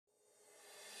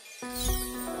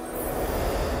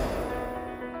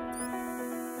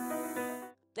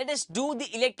let us do the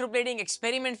electroplating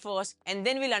experiment first, and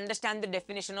then we'll understand the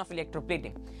definition of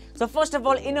electroplating. So first of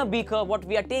all, in a beaker, what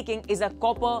we are taking is a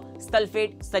copper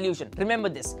sulphate solution. Remember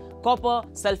this, copper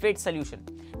sulphate solution.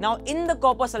 Now in the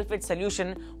copper sulphate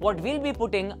solution, what we'll be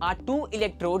putting are two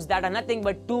electrodes that are nothing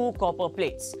but two copper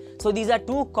plates. So these are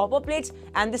two copper plates,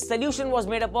 and this solution was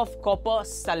made up of copper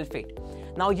sulphate.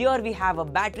 Now here we have a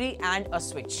battery and a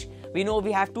switch. We know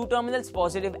we have two terminals,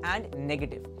 positive and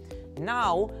negative.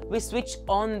 Now we switch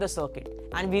on the circuit,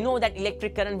 and we know that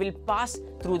electric current will pass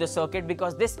through the circuit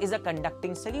because this is a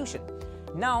conducting solution.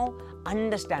 Now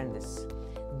understand this.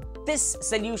 This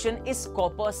solution is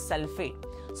copper sulphate.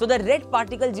 So the red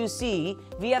particles you see,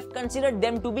 we have considered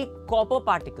them to be copper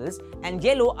particles, and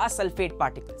yellow are sulphate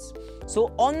particles.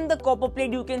 So on the copper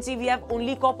plate you can see we have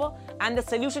only copper, and the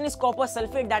solution is copper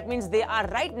sulphate. That means they are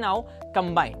right now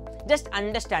combined. Just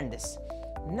understand this.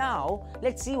 Now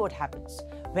let's see what happens.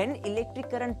 When electric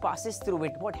current passes through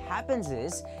it, what happens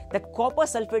is the copper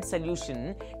sulphate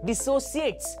solution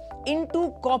dissociates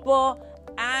into copper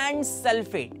and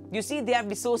sulphate. You see, they have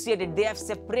dissociated, they have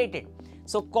separated.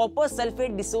 So copper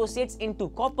sulphate dissociates into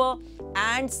copper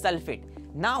and sulphate.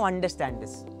 Now understand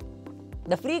this.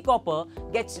 The free copper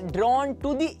gets drawn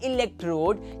to the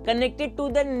electrode connected to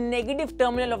the negative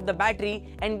terminal of the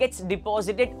battery and gets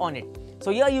deposited on it. So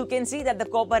here you can see that the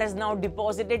copper has now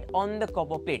deposited on the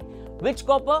copper plate. Which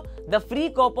copper? The free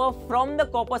copper from the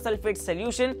copper sulphate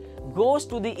solution goes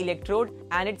to the electrode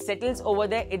and it settles over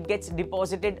there, it gets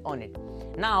deposited on it.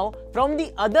 Now from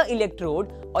the other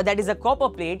electrode, or that is a copper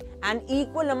plate, an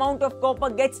equal amount of copper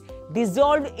gets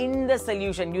dissolved in the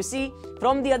solution. You see,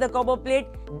 from the other copper plate,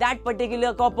 that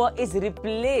particular copper is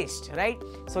replaced, right?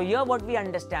 So here what we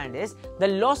understand is the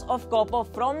loss of copper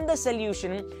from the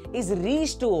solution is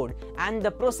restored and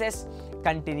the process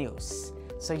continues.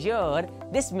 So here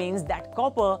this means that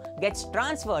copper gets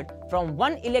transferred from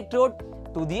one electrode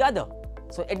to the other.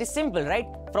 So it is simple, right?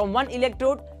 From one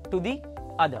electrode to the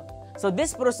other. So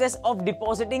this process of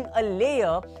depositing a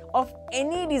layer of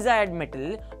any desired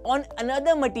metal on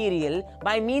another material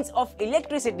by means of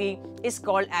electricity is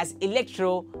called as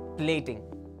electroplating.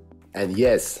 And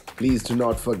yes, please do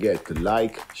not forget to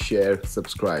like, share,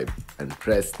 subscribe and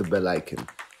press the bell icon.